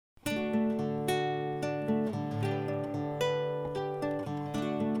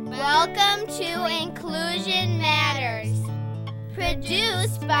Welcome to Inclusion Matters,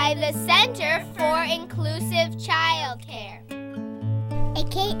 produced by the Center for Inclusive Childcare,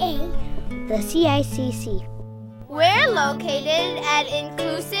 aka the CICC. We're located at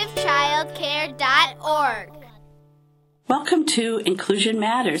inclusivechildcare.org. Welcome to Inclusion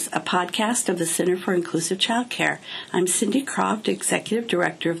Matters, a podcast of the Center for Inclusive Childcare. I'm Cindy Croft, Executive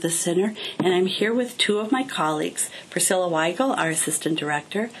Director of the Center, and I'm here with two of my colleagues, Priscilla Weigel, our Assistant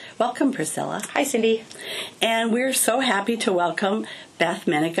Director. Welcome, Priscilla. Hi, Cindy. And we're so happy to welcome Beth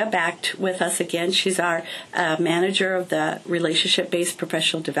Menega back with us again. She's our manager of the Relationship-Based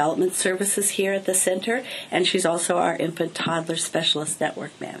Professional Development Services here at the Center, and she's also our Infant Toddler Specialist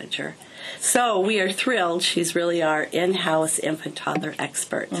Network Manager. So we are thrilled. She's really our in-house infant toddler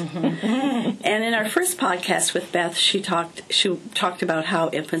expert. Mm-hmm. And in our first podcast with Beth, she talked about how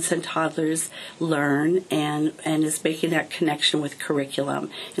infants and toddlers learn and is making that connection with curriculum.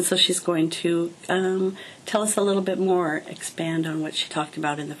 And so she's going to tell us a little bit more, expand on what she talked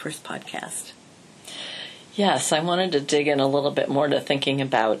about in the first podcast. Yes, I wanted to dig in a little bit more to thinking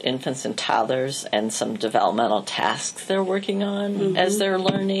about infants and toddlers and some developmental tasks they're working on as they're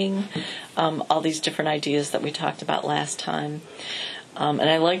learning, all these different ideas that we talked about last time. And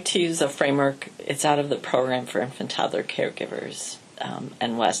I like to use a framework. It's out of the Program for Infant Toddler Caregivers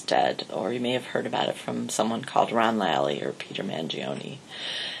and WestEd, or you may have heard about it from someone called Ron Lally or Peter Mangione.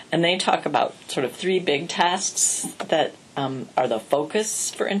 And they talk about sort of three big tasks that are the focus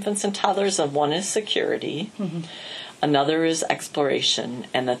for infants and toddlers. And one is security, another is exploration,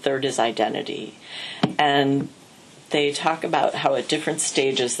 and the third is identity. And they talk about how at different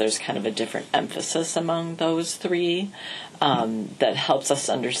stages there's kind of a different emphasis among those three that helps us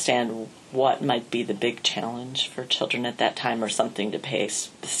understand what might be the big challenge for children at that time or something to pay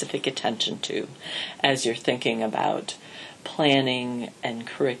specific attention to as you're thinking about planning and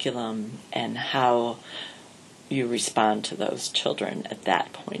curriculum and how you respond to those children at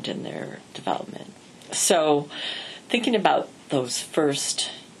that point in their development. So thinking about those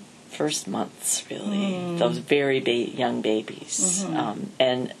first months, really, those very young babies,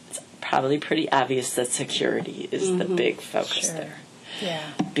 and it's probably pretty obvious that security is the big focus there.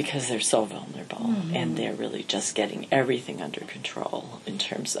 Yeah. Because they're so vulnerable and they're really just getting everything under control in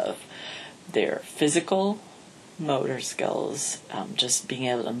terms of their physical, motor skills, just being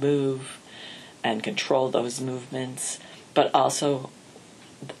able to move and control those movements, but also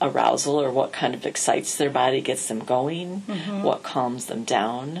arousal or what kind of excites their body, gets them going, what calms them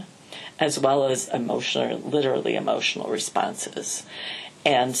down, as well as literally emotional responses.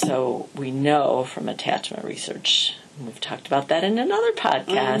 And so we know from attachment research, and we've talked about that in another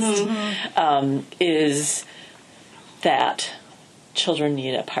podcast, is that children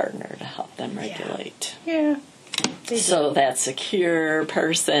need a partner to help them regulate. Yeah. So that secure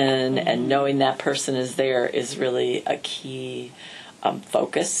person and knowing that person is there is really a key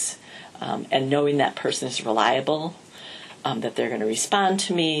focus. And knowing that person is reliable, that they're going to respond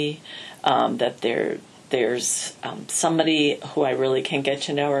to me, that there's somebody who I really can get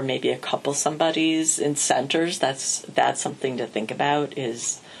to know, or maybe a couple somebodies in centers. That's something to think about,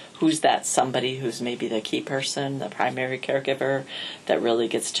 is who's that somebody who's maybe the key person, the primary caregiver, that really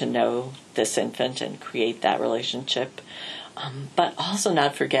gets to know this infant and create that relationship. But also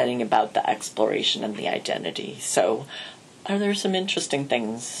not forgetting about the exploration and the identity. So are there some interesting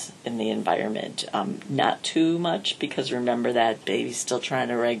things in the environment? Not too much, because remember that baby's still trying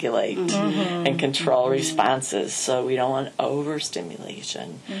to regulate and control responses. So we don't want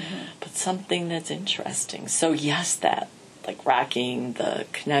overstimulation, but something that's interesting. So yes, that like rocking, the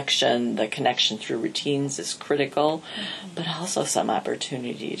connection through routines is critical, but also some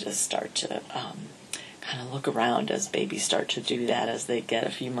opportunity to start to kind of look around as babies start to do that as they get a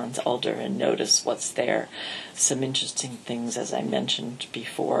few months older and notice what's there. Some interesting things, as I mentioned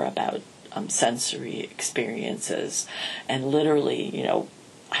before, about sensory experiences. And literally,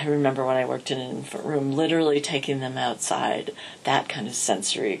 I remember when I worked in an infant room, literally taking them outside, that kind of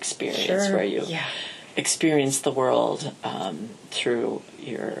sensory experience where you experience the world through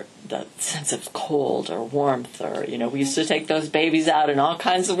the sense of cold or warmth, or we used to take those babies out in all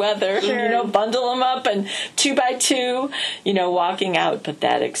kinds of weather, bundle them up and 2 by 2, walking out. But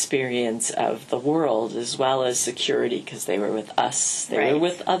that experience of the world as well as security, because they were with us, they were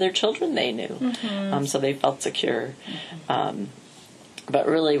with other children they knew, so they felt secure. But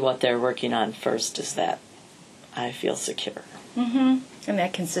really, what they're working on first is that I feel secure. And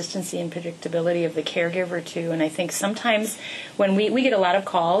that consistency and predictability of the caregiver, too. And I think sometimes when we get a lot of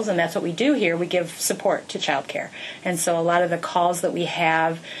calls, and that's what we do here, we give support to childcare. And so a lot of the calls that we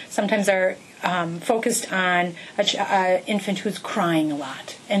have sometimes are focused on an infant who's crying a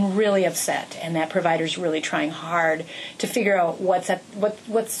lot and really upset, and that provider's really trying hard to figure out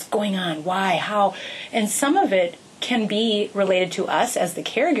what's going on, why, how, and some of it can be related to us as the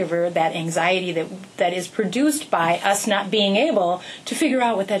caregiver, that anxiety that is produced by us not being able to figure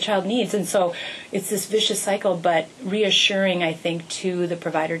out what that child needs. And so it's this vicious cycle, but reassuring, I think, to the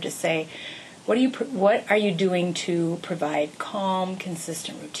provider to say, what are you doing to provide calm,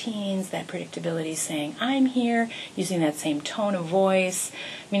 consistent routines, that predictability, saying, I'm here, using that same tone of voice.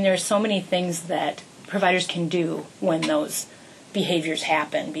 I mean, there are so many things that providers can do when those behaviors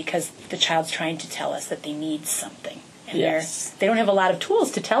happen because the child's trying to tell us that they need something. And they don't have a lot of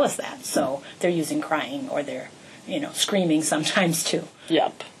tools to tell us that, so they're using crying or they're, screaming sometimes too.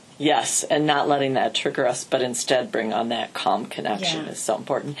 Yep. Yes, and not letting that trigger us, but instead bring on that calm connection is so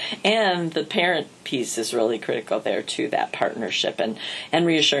important. And the parent piece is really critical there, too, that partnership and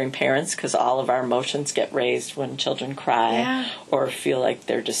reassuring parents, because all of our emotions get raised when children cry or feel like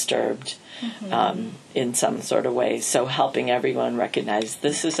they're disturbed in some sort of way. So helping everyone recognize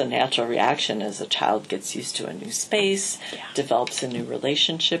this is a natural reaction as a child gets used to a new space, develops a new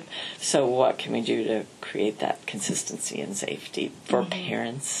relationship. So what can we do to create that consistency and safety for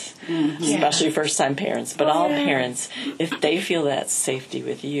parents, especially first-time parents, but all parents, if they feel that safety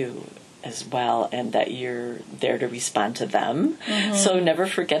with you as well, and that you're there to respond to them. So never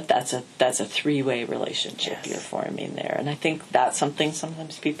forget that's a three-way relationship you're forming there. And I think that's something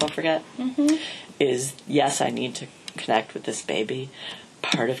sometimes people forget is, yes, I need to connect with this baby.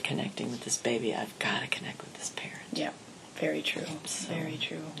 Part of connecting with this baby, I've got to connect with this parent. Yeah, very true. So, very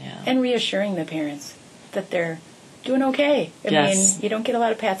true. Yeah. And reassuring the parents that they're doing okay. I mean, you don't get a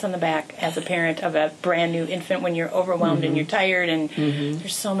lot of pats on the back as a parent of a brand new infant when you're overwhelmed and you're tired and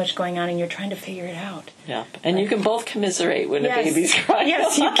there's so much going on and you're trying to figure it out. Yep. And you can both commiserate when a baby's crying.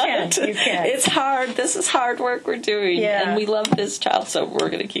 Yes, you can. You can. It's hard. This is hard work we're doing. Yeah. And we love this child, so we're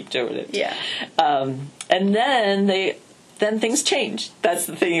going to keep doing it. Yeah. And then things change. That's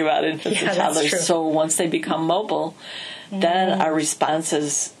the thing about infants and toddlers. True. So once they become mobile, then our response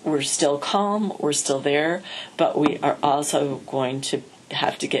is we're still calm, we're still there, but we are also going to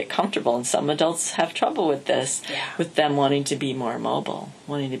have to get comfortable. And some adults have trouble with this, with them wanting to be more mobile,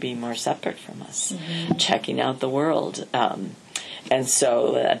 wanting to be more separate from us, checking out the world. And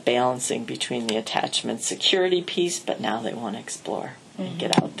so that balancing between the attachment security piece, but now they want to explore and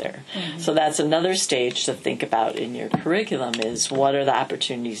get out there. So that's another stage to think about in your curriculum is what are the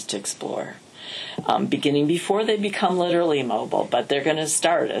opportunities to explore? Beginning before they become literally mobile, but they're going to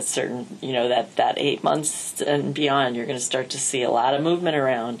start at certain, that 8 months and beyond, you're going to start to see a lot of movement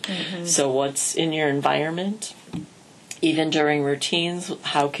around. So what's in your environment? Even during routines,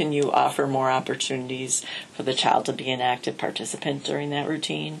 how can you offer more opportunities for the child to be an active participant during that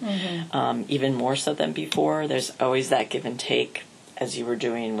routine? Even more so than before, there's always that give and take as you were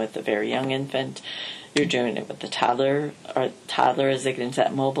doing with a very young infant. You're doing it with the toddler as they get into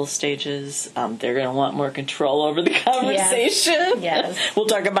that mobile stages. They're going to want more control over the conversation. Yes. We'll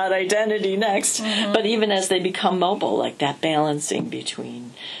talk about identity next. But even as they become mobile, like that balancing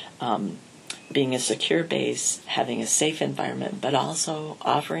between being a secure base, having a safe environment, but also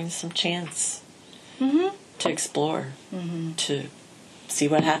offering some chance to explore, to see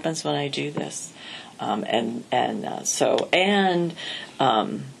what happens when I do this.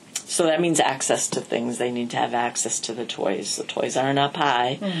 So that means access to things. They need to have access to the toys. The toys aren't up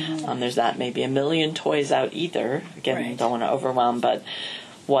high. There's not maybe a million toys out either. Again, don't want to overwhelm, but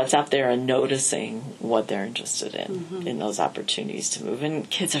what's out there and noticing what they're interested in those opportunities to move. And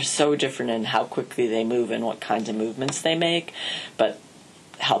kids are so different in how quickly they move and what kinds of movements they make, but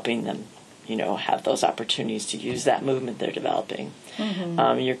helping them, have those opportunities to use that movement they're developing.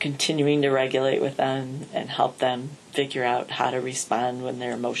 You're continuing to regulate with them and help them figure out how to respond when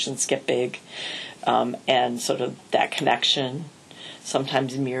their emotions get big, and sort of that connection,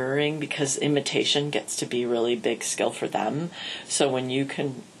 sometimes mirroring, because imitation gets to be a really big skill for them. So when you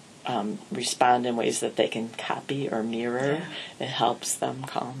can respond in ways that they can copy or mirror, it helps them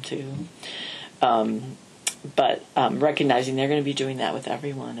calm too. But recognizing they're going to be doing that with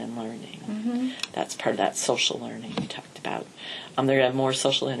everyone and learning. That's part of that social learning we talked about. They're going to have more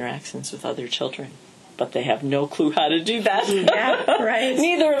social interactions with other children, but they have no clue how to do that.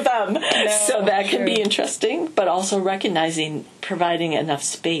 Neither of them. No, so that can be interesting, but also recognizing, providing enough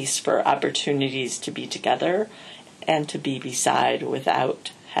space for opportunities to be together and to be beside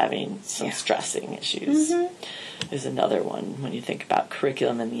without having some stressing issues is another one when you think about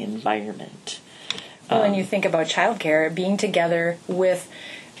curriculum and the environment. When you think about childcare, being together with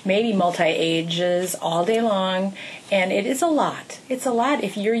maybe multi-ages all day long, and it is a lot. It's a lot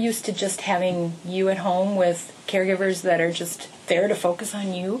if you're used to just having you at home with caregivers that are just there to focus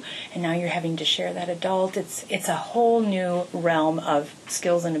on you, and now you're having to share that adult. It's a whole new realm of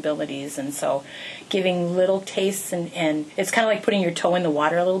skills and abilities, and so giving little tastes, and it's kind of like putting your toe in the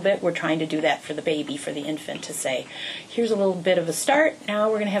water a little bit. We're trying to do that for the baby, for the infant, to say, here's a little bit of a start. Now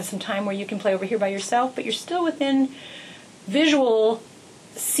we're going to have some time where you can play over here by yourself, but you're still within visual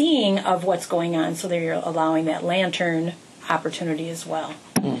seeing of what's going on, so that you're allowing that lantern opportunity as well.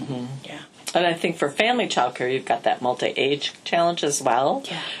 Mm-hmm. Yeah. And I think for family childcare, you've got that multi-age challenge as well,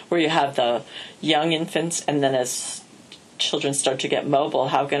 where you have the young infants, and then as children start to get mobile,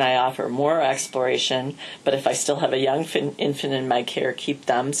 how can I offer more exploration, but if I still have a young infant in my care, keep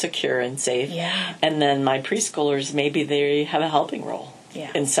them secure and safe. Yeah. And then my preschoolers, maybe they have a helping role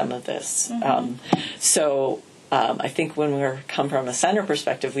in some of this. I think when we come from a center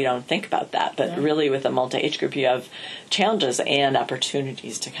perspective, we don't think about that. But really with a multi-age group, you have challenges and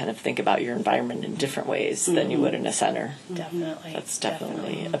opportunities to kind of think about your environment in different ways than you would in a center. Definitely. That's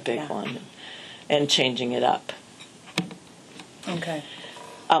definitely a big one. And changing it up. Okay.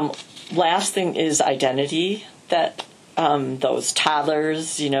 Last thing is identity. That those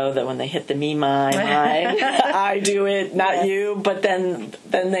toddlers, that when they hit the me, mine, I do it, not you, but then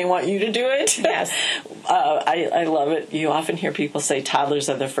they want you to do it. Yes. I love it. You often hear people say toddlers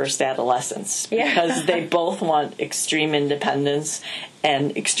are their first adolescents because they both want extreme independence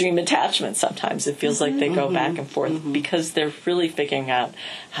and extreme attachment sometimes. It feels like they go back and forth because they're really figuring out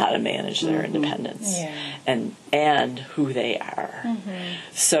how to manage their independence and who they are.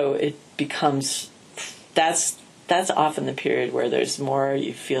 So it becomes, that's often the period where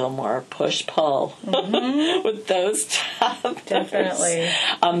you feel more push-pull with those topics. Definitely.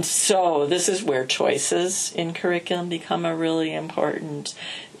 So this is where choices in curriculum become a really important.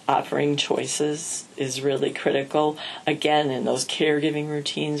 Offering choices is really critical. Again, in those caregiving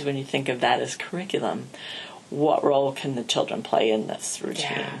routines, when you think of that as curriculum, what role can the children play in this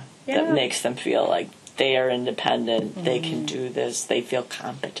routine that makes them feel like they are independent, they can do this, they feel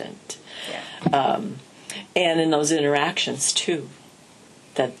competent. And in those interactions, too,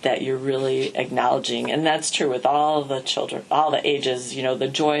 that you're really acknowledging. And that's true with all the children, all the ages, the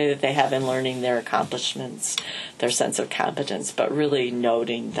joy that they have in learning, their accomplishments, their sense of competence, but really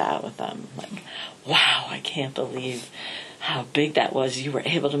noting that with them. Like, wow, I can't believe how big that was. You were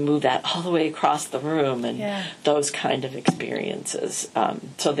able to move that all the way across the room, and those kind of experiences.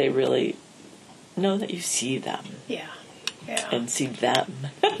 So they really know that you see them. And see them.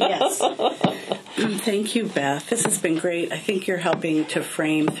 Yes. Thank you, Beth. This has been great. I think you're helping to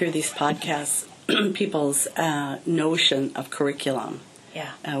frame through these podcasts people's notion of curriculum.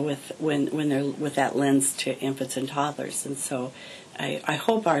 With when they're with that lens to infants and toddlers, and so I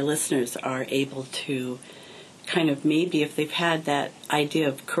hope our listeners are able to kind of, maybe if they've had that idea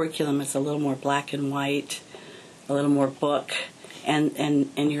of curriculum as a little more black and white, a little more book. And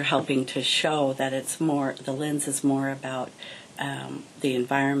you're helping to show that it's more, the lens is more about the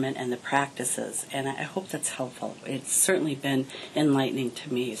environment and the practices. And I hope that's helpful. It's certainly been enlightening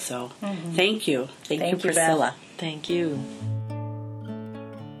to me. So thank you. Thank you, Priscilla. Beth. Thank you.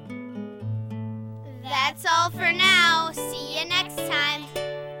 That's all for now. See you next time.